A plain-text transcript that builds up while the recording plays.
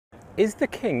Is the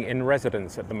king in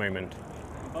residence at the moment?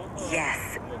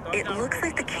 Yes, it looks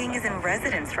like the king is in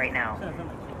residence right now.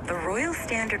 The royal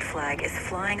standard flag is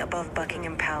flying above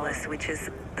Buckingham Palace, which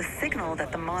is the signal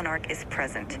that the monarch is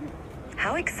present.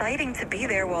 How exciting to be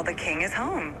there while the king is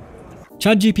home.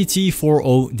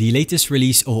 GPT-4o, the latest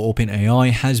release of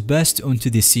OpenAI, has burst onto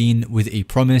the scene with a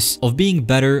promise of being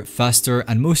better, faster,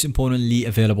 and most importantly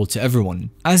available to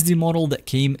everyone. As the model that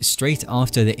came straight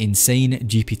after the insane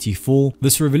GPT-4,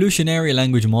 this revolutionary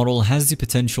language model has the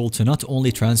potential to not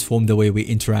only transform the way we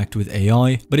interact with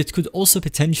AI, but it could also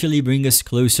potentially bring us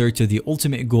closer to the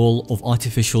ultimate goal of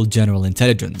artificial general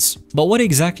intelligence. But what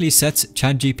exactly sets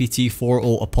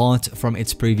GPT-4o apart from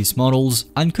its previous models,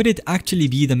 and could it actually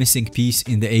be the missing piece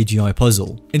in the AGI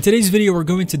puzzle? In today's video, we're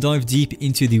going to dive deep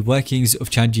into the workings of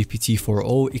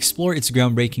GPT-4o, explore its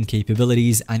groundbreaking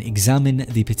capabilities, and examine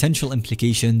the potential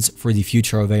implications for the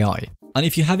future of AI. And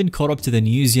if you haven't caught up to the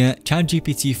news yet,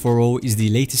 GPT-4o is the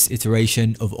latest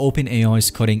iteration of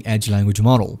OpenAI's cutting-edge language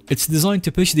model. It's designed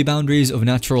to push the boundaries of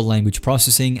natural language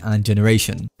processing and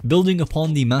generation. Building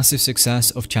upon the massive success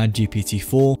of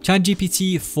ChatGPT-4,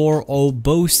 GPT-4o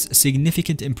boasts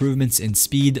significant improvements in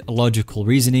speed, logical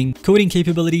reasoning, coding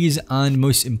capabilities, and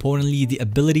most importantly, the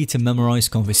ability to memorize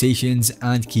conversations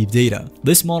and keep data.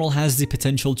 This model has the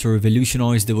potential to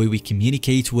revolutionize the way we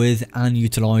communicate with and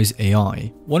utilize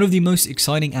AI. One of the most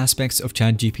exciting aspects of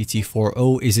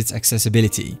ChatGPT-4o is its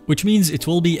accessibility, which means it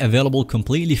will be available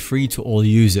completely free to all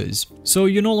users. So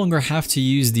you no longer have to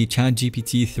use the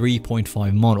ChatGPT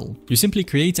 3.5 model. You simply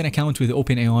create an account with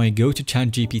OpenAI, go to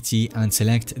ChatGPT, and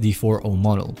select the 4o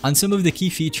model. And some of the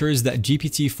key features that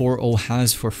GPT-4o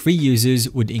has for free users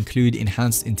would include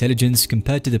enhanced intelligence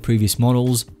compared to the previous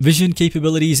models, vision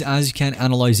capabilities as you can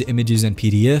analyze images and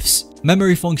PDFs,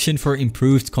 memory function for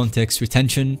improved context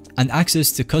retention, and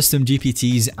access to custom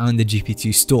GPTs and the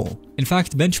GPT store. In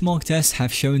fact, benchmark tests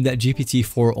have shown that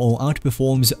GPT-4o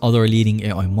outperforms other leading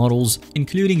AI models,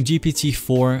 including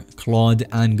GPT-4, Claude,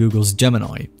 and Google's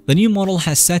Gemini. The new model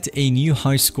has set a new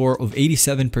high score of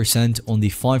 87% on the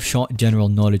 5-shot general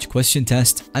knowledge question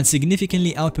test and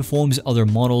significantly outperforms other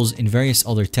models in various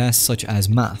other tests such as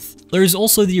math. There is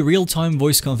also the real-time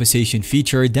voice conversation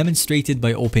feature demonstrated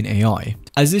by OpenAI,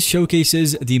 as this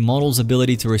showcases the model's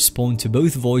ability to respond to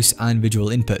both voice and visual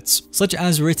inputs, such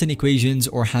as written equations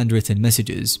or handwritten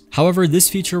messages. However, this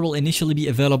feature will initially be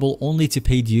available only to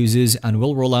paid users and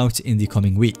will roll out in the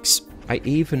coming weeks. I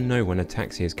even know when a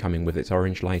taxi is coming with its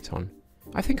orange light on.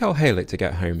 I think I'll hail it to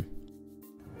get home.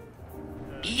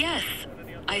 Yes,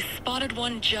 I spotted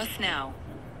one just now.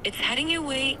 It's heading your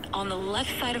way on the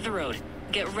left side of the road.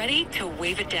 Get ready to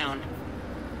wave it down.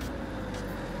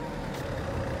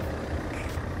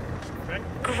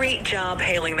 Great job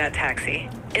hailing that taxi.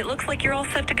 It looks like you're all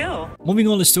set to go. Moving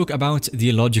on, let's talk about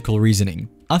the logical reasoning.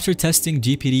 After testing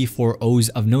GPT-4os,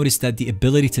 I've noticed that the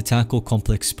ability to tackle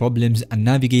complex problems and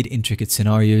navigate intricate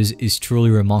scenarios is truly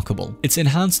remarkable. Its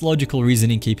enhanced logical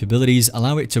reasoning capabilities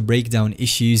allow it to break down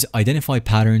issues, identify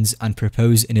patterns, and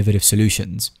propose innovative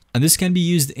solutions. And this can be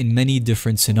used in many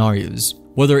different scenarios,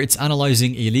 whether it's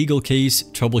analyzing a legal case,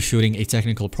 troubleshooting a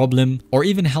technical problem, or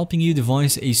even helping you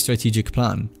devise a strategic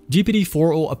plan.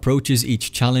 GPT-4o approaches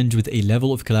each challenge with a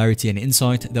level of clarity and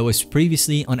insight that was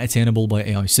previously unattainable by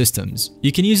AI systems.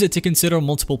 You can use it to consider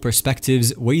multiple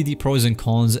perspectives, weigh the pros and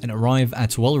cons, and arrive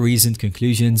at well-reasoned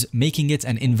conclusions, making it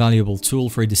an invaluable tool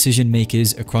for decision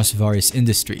makers across various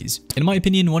industries. In my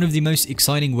opinion, one of the most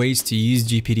exciting ways to use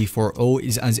GPT-4o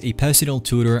is as a personal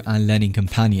tutor and learning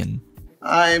companion.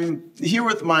 I'm here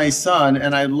with my son,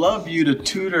 and I'd love you to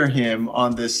tutor him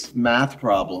on this math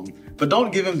problem, but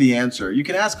don't give him the answer. You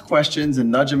can ask questions and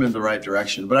nudge him in the right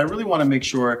direction, but I really want to make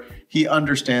sure he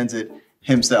understands it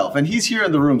himself. And he's here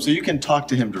in the room, so you can talk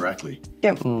to him directly.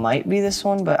 It might be this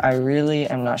one, but I really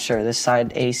am not sure. This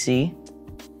side AC?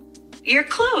 You're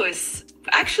close.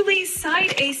 Actually,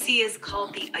 side AC is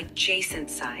called the adjacent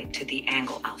side to the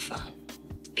angle alpha.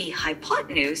 The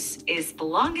hypotenuse is the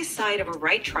longest side of a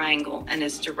right triangle and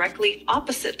is directly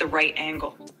opposite the right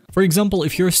angle. For example,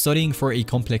 if you're studying for a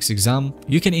complex exam,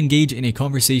 you can engage in a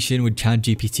conversation with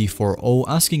ChatGPT-4o,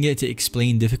 asking it to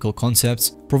explain difficult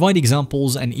concepts, provide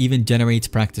examples, and even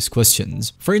generate practice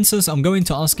questions. For instance, I'm going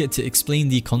to ask it to explain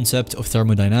the concept of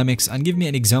thermodynamics and give me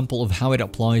an example of how it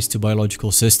applies to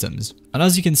biological systems. And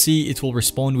as you can see, it will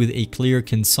respond with a clear,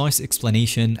 concise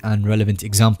explanation and relevant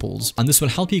examples. And this will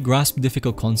help you grasp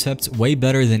difficult concepts way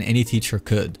better than any teacher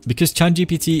could. Because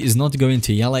ChatGPT is not going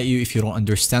to yell at you if you don't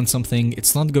understand something,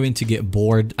 it's not going to get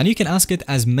bored, and you can ask it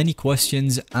as many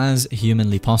questions as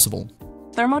humanly possible.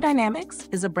 Thermodynamics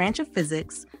is a branch of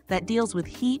physics that deals with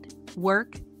heat,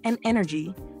 work, and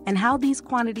energy, and how these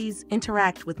quantities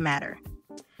interact with matter.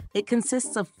 It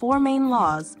consists of 4 main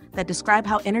laws that describe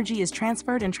how energy is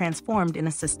transferred and transformed in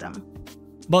a system.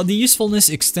 But the usefulness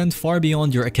extends far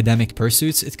beyond your academic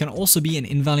pursuits. It can also be an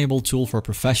invaluable tool for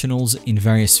professionals in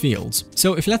various fields.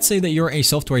 So if let's say that you're a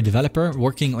software developer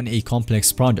working on a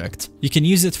complex project, you can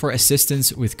use it for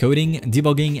assistance with coding,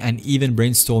 debugging, and even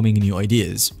brainstorming new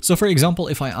ideas. So for example,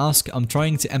 if I ask, I'm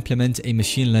trying to implement a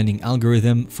machine learning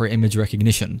algorithm for image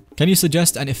recognition. Can you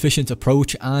suggest an efficient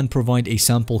approach and provide a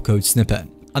sample code snippet?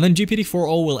 And then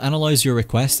GPT-4o will analyze your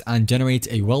request and generate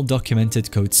a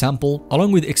well-documented code sample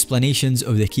along with explanations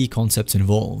of the key concepts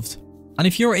involved. And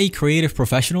if you're a creative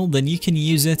professional, then you can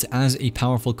use it as a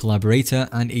powerful collaborator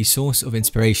and a source of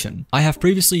inspiration. I have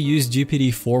previously used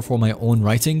GPT-4 for my own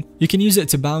writing. You can use it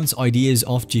to bounce ideas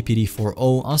off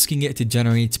GPT-4o, asking it to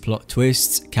generate plot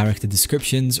twists, character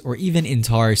descriptions, or even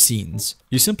entire scenes.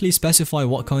 You simply specify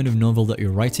what kind of novel that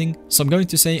you're writing. So I'm going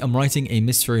to say I'm writing a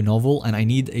mystery novel and I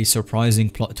need a surprising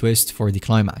plot twist for the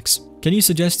climax. Can you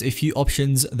suggest a few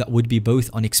options that would be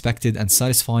both unexpected and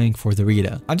satisfying for the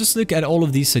reader? And just look at all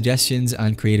of these suggestions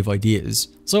and creative ideas.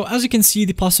 So as you can see,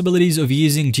 the possibilities of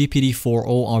using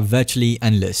GPT-4o are virtually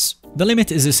endless. The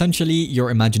limit is essentially your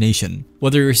imagination.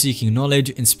 Whether you're seeking knowledge,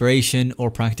 inspiration,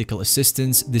 or practical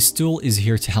assistance, this tool is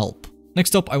here to help.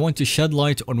 Next up, I want to shed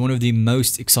light on one of the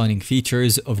most exciting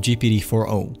features of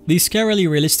GPT-4o, the scarily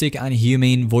realistic and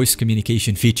humane voice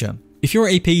communication feature. If you're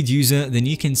a paid user, then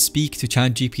you can speak to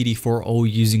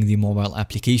GPT-4o using the mobile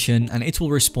application and it will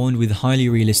respond with highly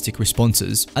realistic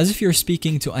responses, as if you're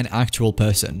speaking to an actual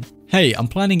person. Hey, I'm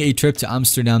planning a trip to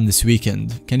Amsterdam this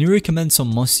weekend. Can you recommend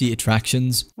some must-see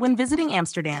attractions? When visiting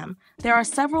Amsterdam, there are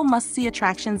several must-see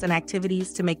attractions and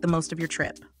activities to make the most of your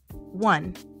trip.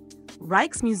 1.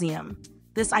 Rijksmuseum.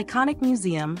 This iconic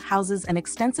museum houses an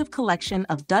extensive collection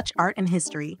of Dutch art and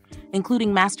history,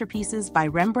 including masterpieces by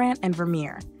Rembrandt and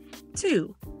Vermeer.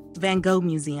 2. Van Gogh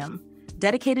Museum.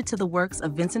 Dedicated to the works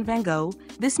of Vincent van Gogh,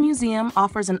 this museum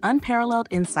offers an unparalleled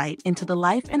insight into the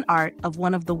life and art of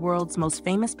one of the world's most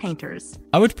famous painters.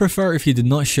 I would prefer if you did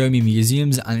not show me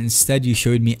museums and instead you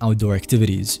showed me outdoor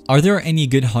activities. Are there any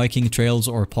good hiking trails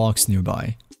or parks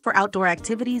nearby? For outdoor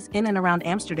activities in and around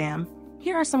Amsterdam,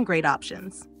 here are some great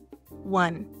options.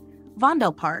 1.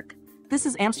 Vondelpark. This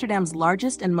is Amsterdam's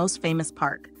largest and most famous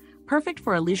park, perfect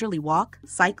for a leisurely walk,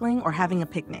 cycling, or having a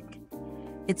picnic.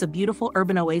 It's a beautiful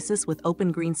urban oasis with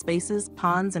open green spaces,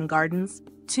 ponds, and gardens.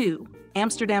 2.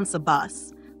 Amsterdamse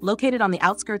Bos. Located on the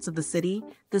outskirts of the city,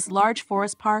 this large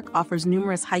forest park offers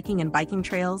numerous hiking and biking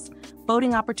trails,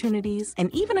 boating opportunities,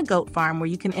 and even a goat farm where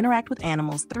you can interact with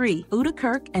animals. 3. Oude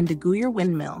Kerk and de Goeyer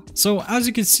Windmill. So as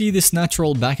you can see, this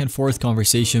natural back and forth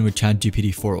conversation with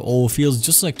ChatGPT-4o feels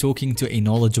just like talking to a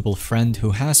knowledgeable friend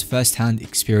who has first-hand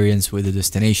experience with the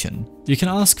destination. You can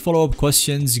ask follow-up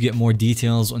questions, get more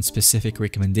details on specific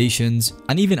recommendations,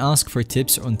 and even ask for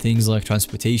tips on things like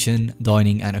transportation,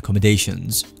 dining, and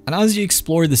accommodations. And as you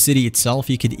explore the city itself,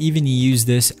 you could even use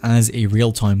this as a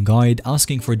real-time guide,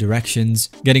 asking for directions,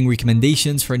 getting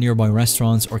recommendations for nearby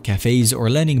restaurants or cafes,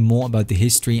 or learning more about the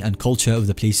history and culture of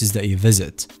the places that you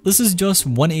visit. This is just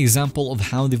one example of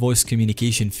how the voice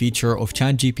communication feature of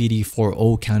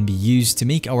ChatGPT-4o can be used to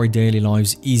make our daily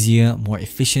lives easier, more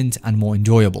efficient, and more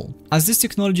enjoyable. As this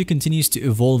technology continues to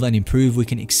evolve and improve, we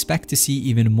can expect to see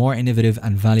even more innovative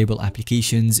and valuable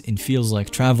applications in fields like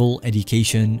travel,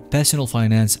 education, personal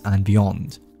finance, and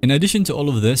beyond. In addition to all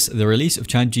of this, the release of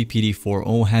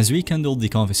ChatGPT-4o has rekindled the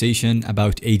conversation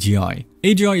about AGI.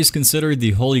 AGI is considered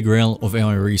the holy grail of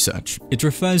AI research. It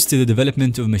refers to the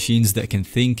development of machines that can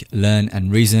think, learn,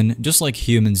 and reason just like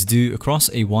humans do across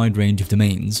a wide range of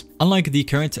domains. Unlike the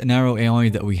current narrow AI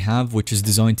that we have, which is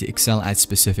designed to excel at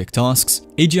specific tasks,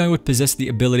 AGI would possess the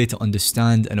ability to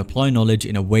understand and apply knowledge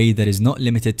in a way that is not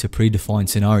limited to predefined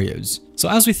scenarios. So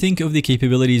as we think of the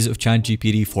capabilities of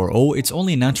ChatGPT-4o, it's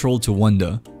only natural to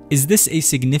wonder, is this a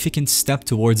significant step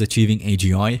towards achieving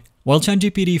AGI? While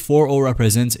ChatGPT-4o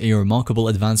represents a remarkable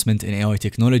advancement in AI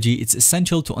technology, it's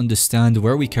essential to understand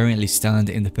where we currently stand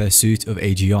in the pursuit of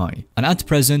AGI. And at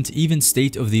present, even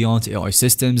state-of-the-art AI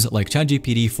systems like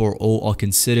ChatGPT-4o are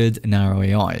considered narrow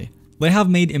AI. They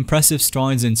have made impressive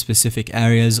strides in specific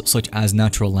areas such as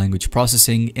natural language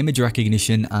processing, image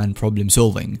recognition, and problem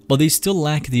solving, but they still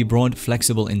lack the broad,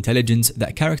 flexible intelligence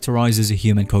that characterizes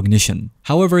human cognition.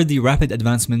 However, the rapid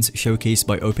advancements showcased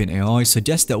by OpenAI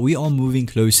suggest that we are moving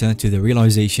closer to the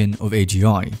realization of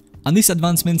AGI. And these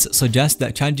advancements suggest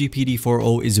that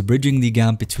ChatGPT-4o is bridging the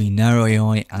gap between narrow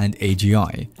AI and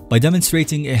AGI. By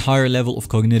demonstrating a higher level of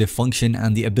cognitive function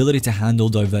and the ability to handle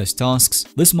diverse tasks,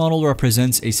 this model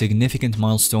represents a significant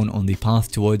milestone on the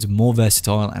path towards more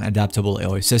versatile and adaptable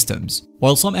AI systems.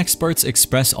 While some experts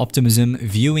express optimism,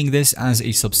 viewing this as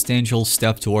a substantial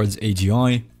step towards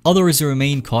AGI, others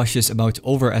remain cautious about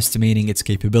overestimating its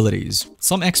capabilities.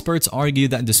 Some experts argue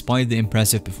that despite the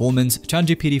impressive performance,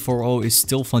 ChatGPT-4o is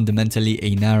still fundamentally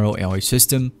a narrow AI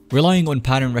system, relying on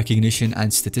pattern recognition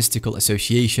and statistical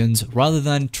associations rather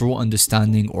than true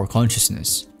understanding or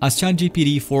consciousness. As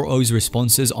ChatGPT-4o's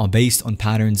responses are based on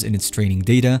patterns in its training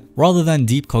data, rather than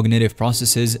deep cognitive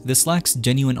processes, this lacks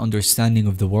genuine understanding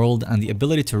of the world and the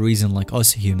ability to reason like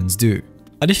us humans do.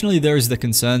 Additionally, there is the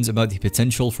concerns about the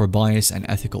potential for bias and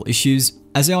ethical issues,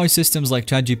 as AI systems like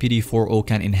ChatGPT-4o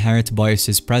can inherit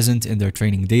biases present in their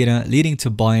training data, leading to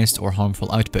biased or harmful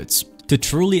outputs. To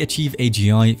truly achieve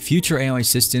AGI, future AI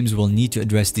systems will need to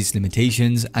address these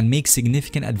limitations and make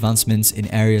significant advancements in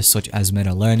areas such as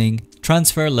meta-learning,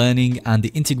 transfer learning, and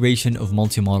the integration of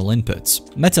multi-model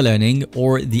inputs. Meta-learning,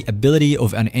 or the ability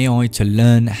of an AI to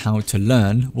learn how to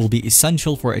learn, will be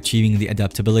essential for achieving the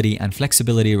adaptability and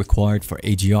flexibility required for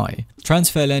AGI.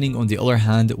 Transfer learning, on the other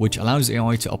hand, which allows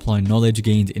AI to apply knowledge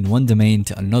gained in one domain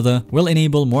to another, will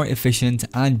enable more efficient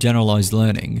and generalized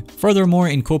learning. Furthermore,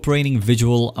 incorporating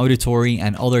visual, auditory,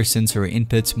 and other sensory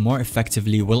inputs more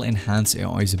effectively will enhance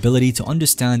AI's ability to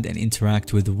understand and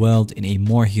interact with the world in a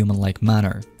more human-like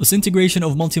manner. This integration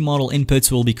of multi-model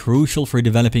inputs will be crucial for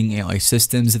developing AI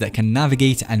systems that can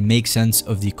navigate and make sense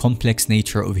of the complex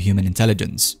nature of human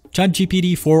intelligence.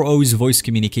 ChatGPT-4o's voice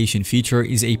communication feature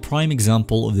is a prime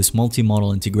example of this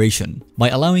multi-model integration. By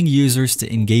allowing users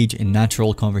to engage in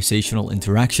natural conversational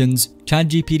interactions,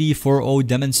 ChatGPT-4o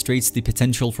demonstrates the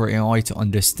potential for AI to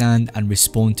understand and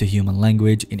respond to human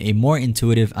language in a more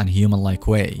intuitive and human-like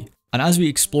way. And as we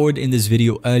explored in this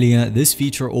video earlier, this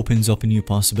feature opens up new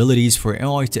possibilities for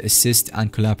AI to assist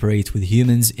and collaborate with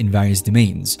humans in various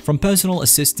domains, from personal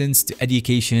assistance to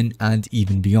education and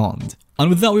even beyond. And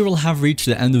with that, we will have reached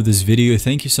the end of this video.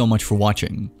 Thank you so much for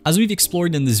watching. As we've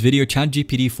explored in this video,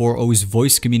 ChatGPT-4o's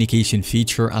voice communication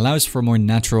feature allows for more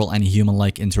natural and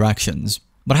human-like interactions.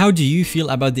 But how do you feel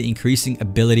about the increasing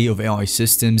ability of AI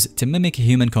systems to mimic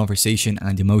human conversation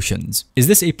and emotions? Is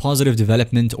this a positive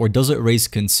development, or does it raise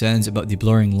concerns about the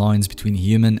blurring lines between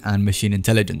human and machine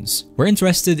intelligence? We're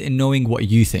interested in knowing what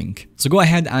you think, so go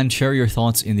ahead and share your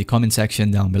thoughts in the comment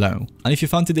section down below. And if you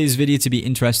found today's video to be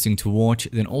interesting to watch,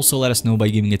 then also let us know by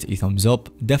giving it a thumbs up.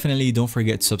 Definitely don't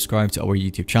forget to subscribe to our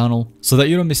YouTube channel so that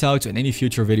you don't miss out on any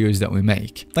future videos that we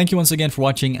make. Thank you once again for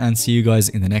watching, and see you guys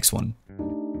in the next one.